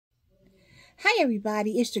Hi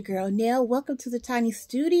everybody, it's your girl Nell. Welcome to the Tiny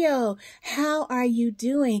Studio. How are you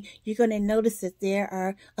doing? You're going to notice that there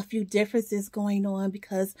are a few differences going on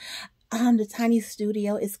because the Tiny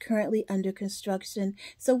Studio is currently under construction.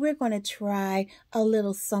 So we're going to try a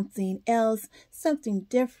little something else, something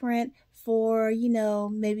different for,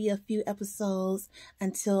 maybe a few episodes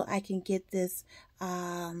until I can get this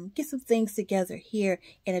get some things together here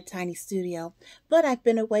in a tiny studio. But I've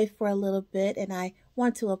been away for a little bit and I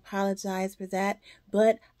want to apologize for that.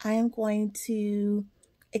 But I am going to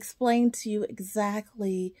explain to you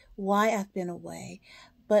exactly why I've been away.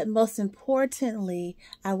 But most importantly,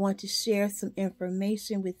 I want to share some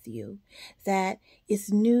information with you that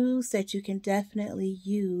is news that you can definitely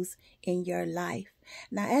use in your life.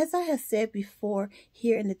 Now, as I have said before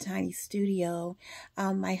here in the tiny studio,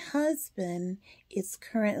 my husband is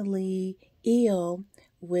currently ill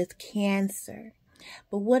with cancer.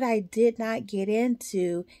 But what I did not get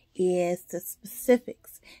into is the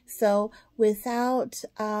specifics. So without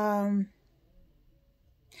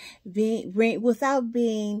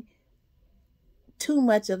being too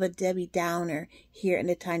much of a Debbie Downer here in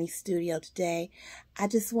the tiny studio today, I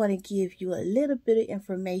just want to give you a little bit of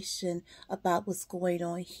information about what's going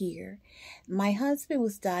on here. My husband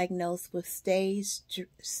was diagnosed with stage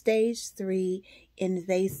 3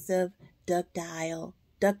 invasive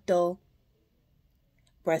ductal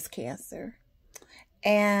breast cancer.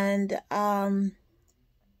 And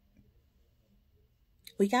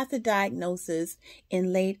we got the diagnosis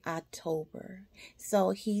in late October.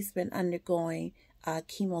 So he's been undergoing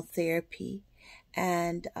chemotherapy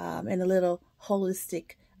and a little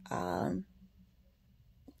holistic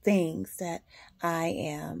things that I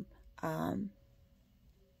am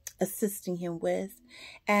assisting him with.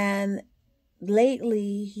 And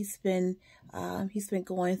lately he's been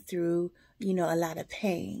going through, a lot of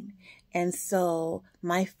pain. And so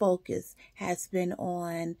my focus has been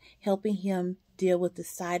on helping him deal with the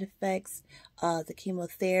side effects of the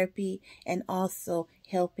chemotherapy and also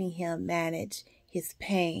helping him manage his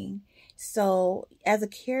pain. So as a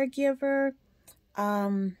caregiver,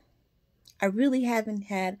 I really haven't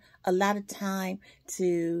had a lot of time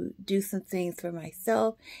to do some things for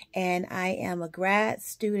myself. And I am a grad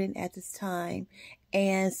student at this time.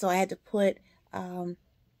 And so I had to put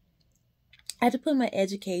my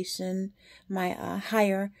education, my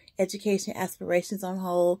higher education aspirations on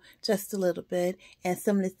hold just a little bit. And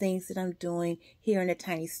some of the things that I'm doing here in the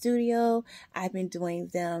tiny studio, I've been doing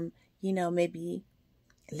them, maybe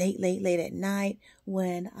late at night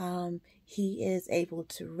when he is able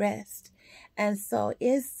to rest. And so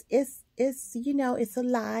it's a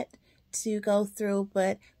lot to go through,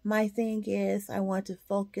 but my thing is I want to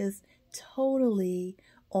focus totally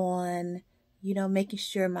on, making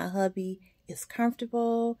sure my hubby is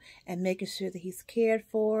comfortable and making sure that he's cared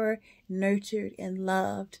for, nurtured, and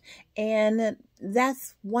loved. And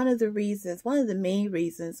that's one of the main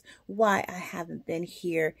reasons why I haven't been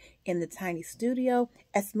here in the tiny studio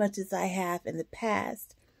as much as I have in the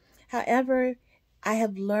past. However, I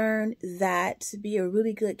have learned that to be a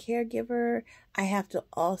really good caregiver, I have to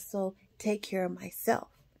also take care of myself.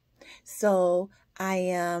 So I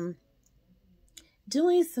am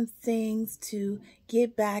doing some things to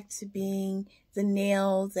get back to being the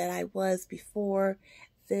Nell that I was before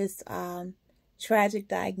this tragic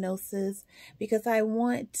diagnosis, because I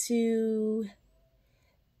want to,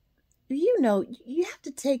 you have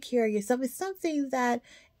to take care of yourself. It's something that,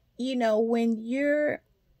 when you're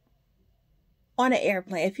on an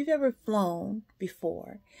airplane, if you've ever flown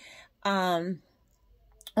before, on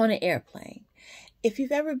an airplane, if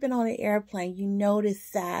you've ever been on an airplane, you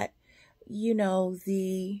notice that I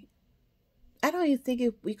don't even think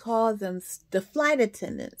if we call them the flight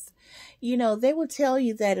attendants, they will tell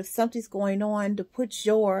you that if something's going on to put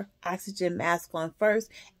your oxygen mask on first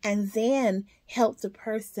and then help the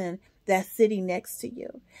person that's sitting next to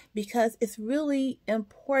you, because it's really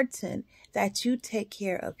important that you take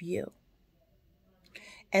care of you.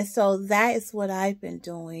 And so that is what I've been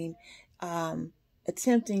doing,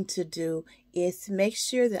 attempting to do, is to make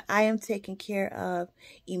sure that I am taken care of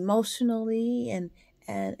emotionally and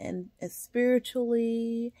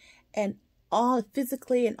spiritually and all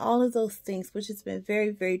physically and all of those things, which has been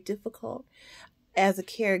very, very difficult as a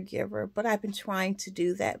caregiver. But I've been trying to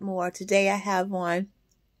do that more. Today I have on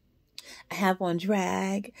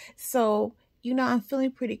drag. So, I'm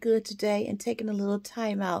feeling pretty good today and taking a little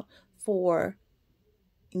time out for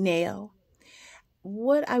Nell.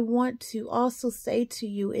 What I want to also say to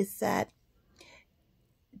you is that,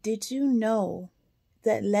 did you know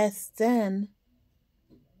that less than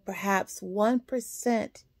perhaps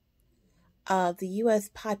 1% of the U.S.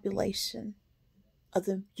 population of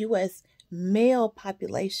the U.S. male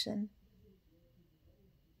population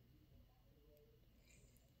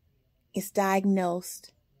is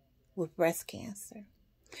diagnosed with breast cancer.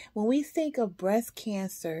 When we think of breast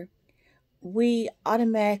cancer, we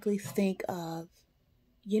automatically think of,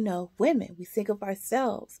 women. We think of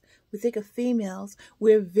ourselves. We think of females.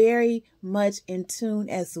 We're very much in tune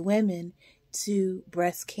as women to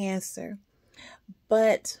breast cancer.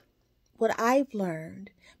 But what I've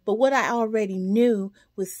learned, but what I already knew,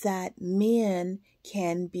 was that men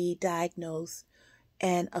can be diagnosed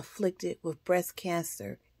and afflicted with breast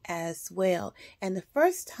cancer as well. And the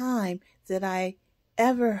first time that I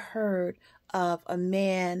ever heard of a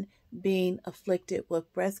man being afflicted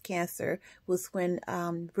with breast cancer was when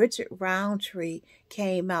Richard Roundtree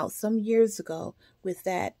came out some years ago with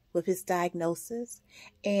his diagnosis.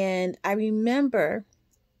 And I remember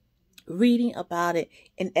reading about it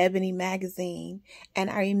in Ebony magazine, and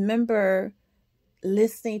I remember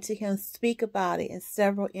listening to him speak about it in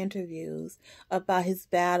several interviews about his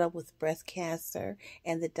battle with breast cancer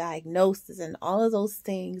and the diagnosis and all of those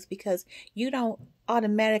things, because you don't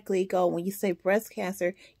automatically go, when you say breast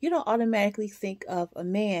cancer, you don't automatically think of a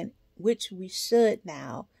man, which we should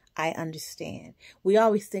now. I understand. We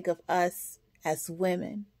always think of us as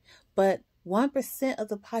women, but 1% of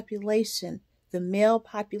the population, the male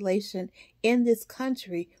population in this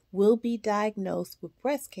country, will be diagnosed with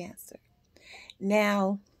breast cancer.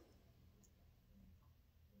 Now,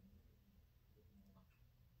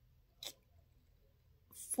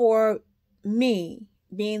 for me,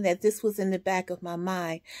 being that this was in the back of my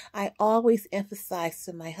mind, I always emphasized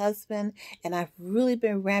to my husband, and I've really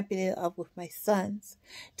been ramping it up with my sons,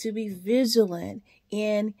 to be vigilant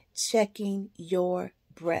in checking your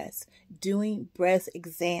breasts, doing breast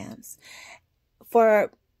exams.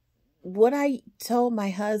 For what I told my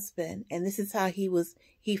husband, and this is how he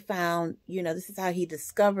found, this is how he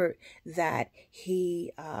discovered that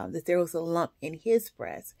that there was a lump in his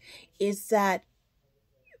breast, is that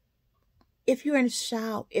if you're in a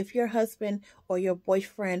shower, if your husband or your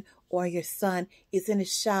boyfriend or your son is in a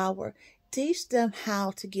shower, teach them how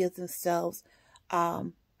to give themselves,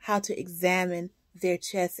 how to examine their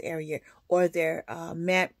chest area or their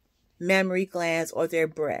mammary glands or their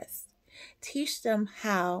breasts. Teach them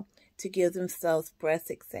how to give themselves breast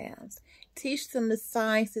exams. Teach them the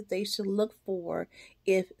signs that they should look for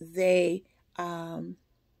if they, the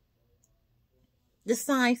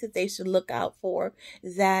signs that they should look out for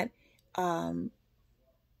that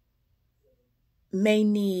may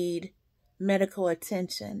need medical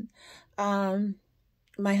attention.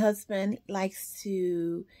 My husband likes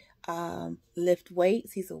to lift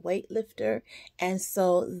weights. He's a weightlifter. And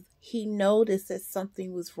so he noticed that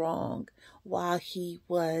something was wrong while he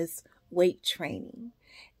was weight training.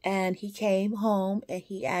 And he came home and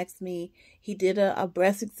he asked me, he did a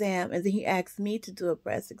breast exam, and then he asked me to do a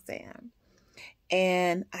breast exam.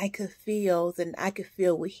 And I could feel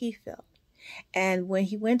what he felt. And when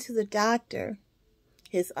he went to the doctor,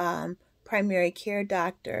 his primary care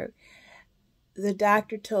doctor, the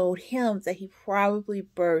doctor told him that he probably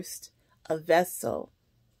burst a vessel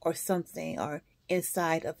or something or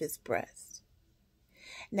inside of his breast.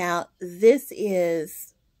 Now, this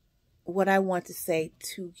is what I want to say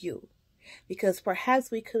to you, because perhaps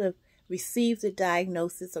we could have received the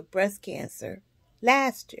diagnosis of breast cancer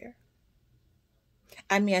last year.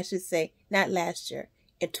 I should say, not last year,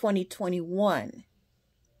 in 2021.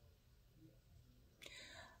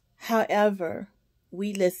 However,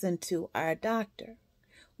 we listened to our doctor.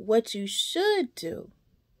 What you should do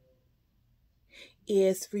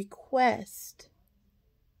is request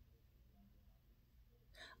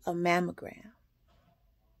a mammogram.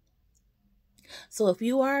 So if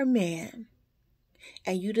you are a man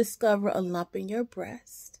and you discover a lump in your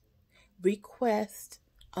breast, request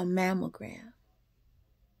a mammogram.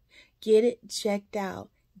 Get it checked out.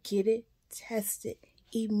 Get it tested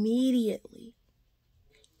immediately.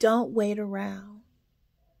 Don't wait around,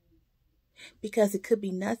 because it could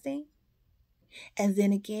be nothing. And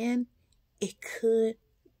then again, it could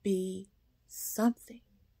be something.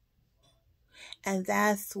 And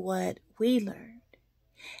that's what we learned.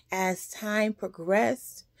 As time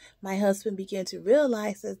progressed, my husband began to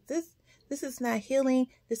realize that this is not healing.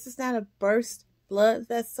 This is not a burst blood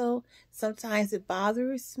vessel. Sometimes it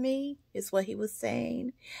bothers me, is what he was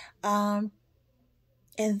saying. And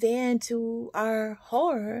then to our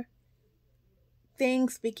horror,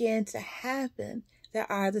 things began to happen that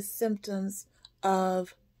are the symptoms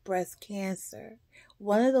of breast cancer.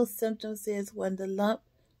 One of those symptoms is when the lump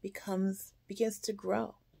begins to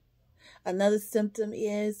grow. Another symptom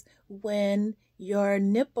is when your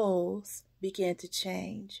nipples begin to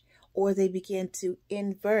change, or they begin to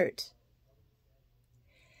invert,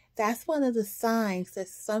 that's one of the signs that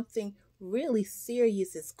something really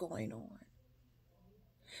serious is going on.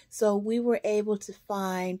 So we were able to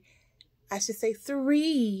find, I should say,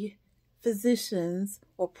 3 physicians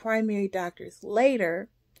or primary doctors later.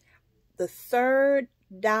 The 3rd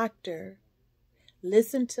doctor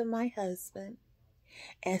listened to my husband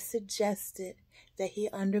and suggested that he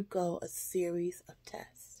undergo a series of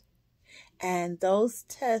tests. And those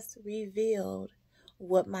tests revealed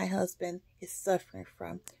what my husband is suffering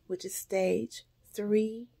from, which is stage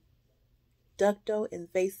 3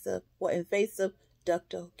 invasive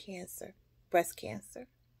ductal cancer, breast cancer.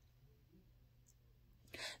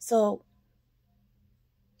 So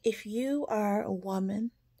if you are a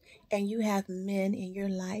woman and you have men in your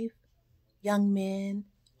life, young men,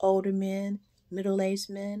 older men, middle-aged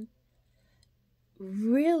men,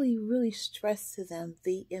 really stress to them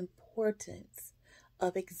the importance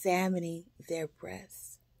of examining their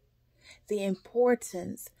breasts, the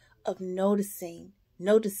importance of noticing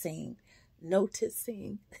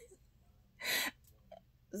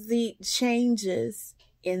the changes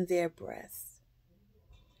in their breasts.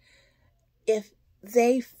 If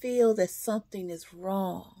they feel that something is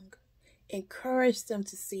wrong, encourage them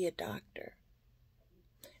to see a doctor.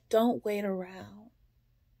 Don't wait around.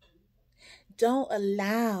 Don't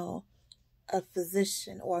allow a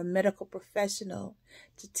physician or a medical professional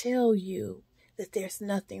to tell you that there's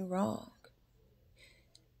nothing wrong.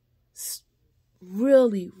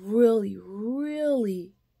 Really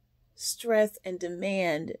stress and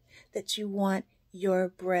demand that you want your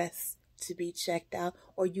breasts to be checked out,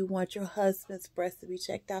 or you want your husband's breasts to be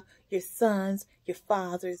checked out, your sons, your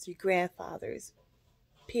fathers, your grandfathers,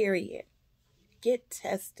 period. Get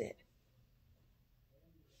tested.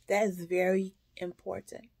 That is very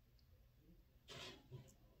important.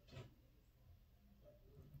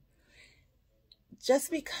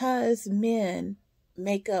 Just because men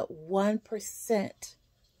make up 1%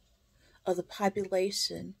 of the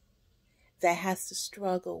population that has to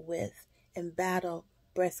struggle with and battle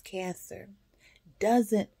breast cancer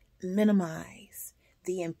doesn't minimize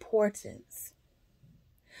the importance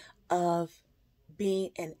of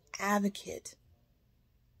being an advocate,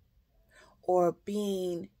 or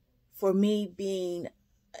being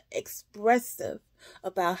expressive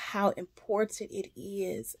about how important it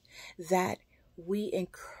is that we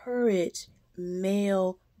encourage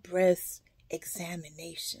male breast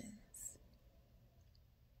examinations.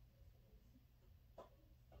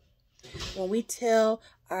 When we tell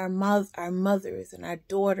our mothers and our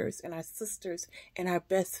daughters and our sisters and our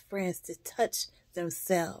best friends to touch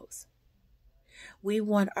themselves, we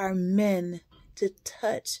want our men to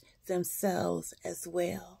touch themselves as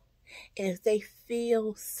well. And if they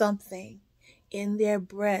feel something in their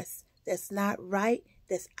breasts that's not right,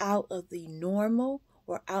 that's out of the normal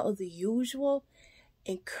or out of the usual,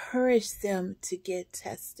 encourage them to get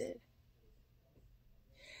tested.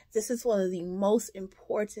 This is one of the most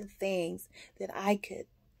important things that I could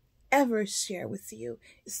ever share with you.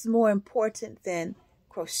 It's more important than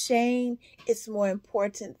crocheting. It's more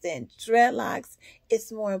important than dreadlocks.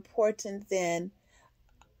 It's more important than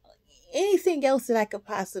anything else that I could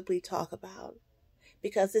possibly talk about,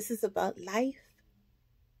 because this is about life,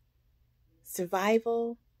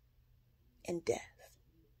 survival, and death.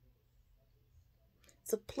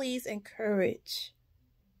 So please encourage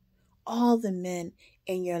all the men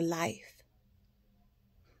in your life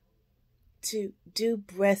to do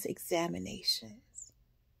breast examinations.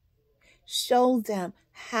 Show them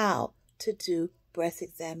how to do breast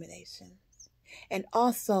examinations. And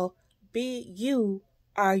also, you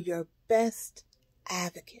are your best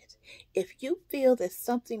advocate. If you feel that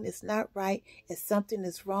something is not right and something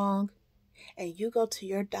is wrong, and you go to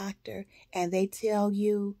your doctor and they tell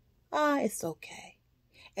you, it's okay,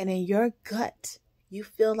 and in your gut you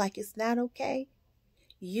feel like it's not okay,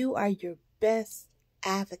 you are your best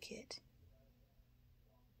advocate.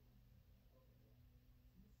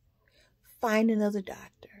 Find another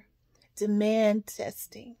doctor. Demand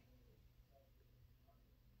testing.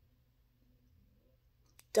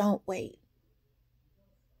 Don't wait.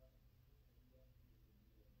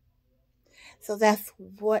 So that's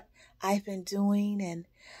what I've been doing, and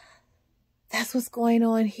that's what's going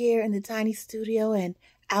on here in the tiny studio and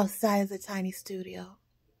outside of the tiny studio.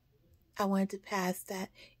 I wanted to pass that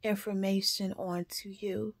information on to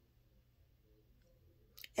you.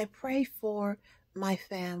 And pray for my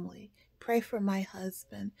family. Pray for my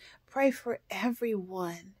husband. Pray for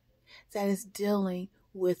everyone that is dealing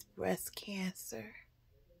with breast cancer.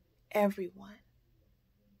 Everyone.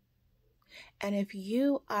 And if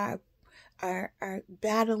you are are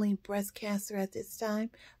battling breast cancer at this time,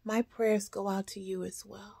 my prayers go out to you as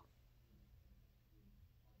well.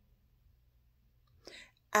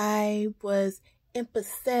 I was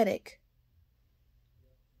empathetic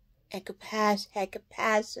and had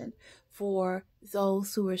compassion for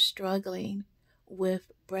those who were struggling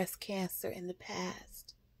with breast cancer in the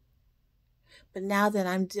past. But now that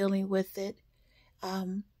I'm dealing with it,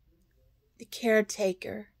 the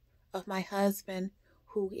caretaker of my husband,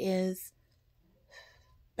 who is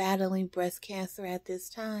battling breast cancer at this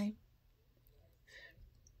time,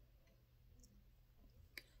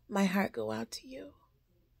 my heart go out to you.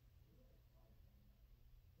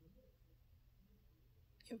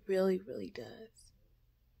 It really, really does.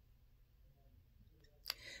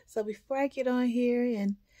 So before I get on here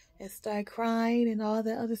and start crying and all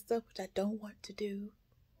that other stuff, which I don't want to do,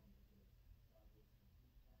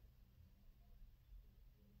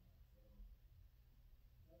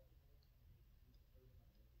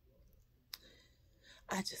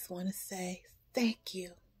 I just want to say thank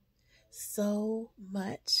you so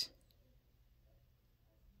much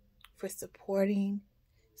for supporting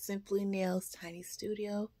Simply Nails Tiny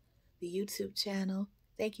Studio, the YouTube channel.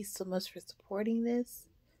 Thank you so much for supporting this,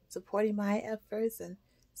 supporting my efforts, and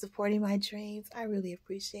supporting my dreams. I really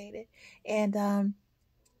appreciate it. And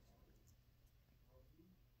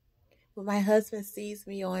when my husband sees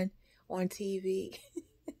me on TV,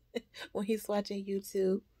 when he's watching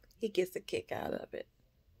YouTube, he gets a kick out of it.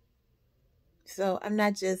 So I'm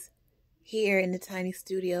not just here in the tiny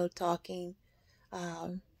studio talking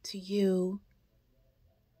to you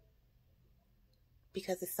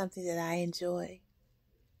because it's something that I enjoy.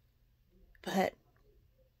 But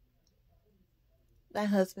my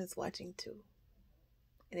husband's watching too,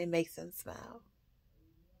 and it makes him smile.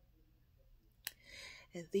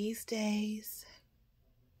 And these days,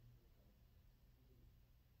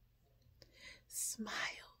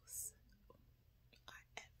 smiles are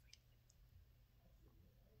everything.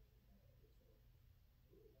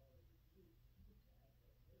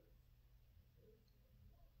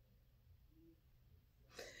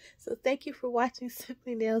 So thank you for watching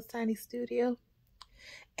Simply Nails Tiny Studio.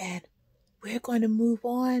 And we're going to move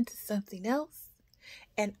on to something else.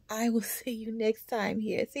 And I will see you next time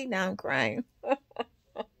here. See, now I'm crying.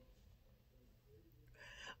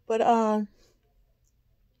 But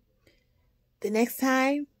the next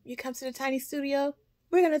time you come to the tiny studio,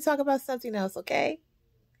 we're going to talk about something else, okay?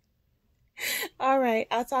 All right.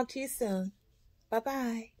 I'll talk to you soon.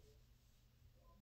 Bye-bye.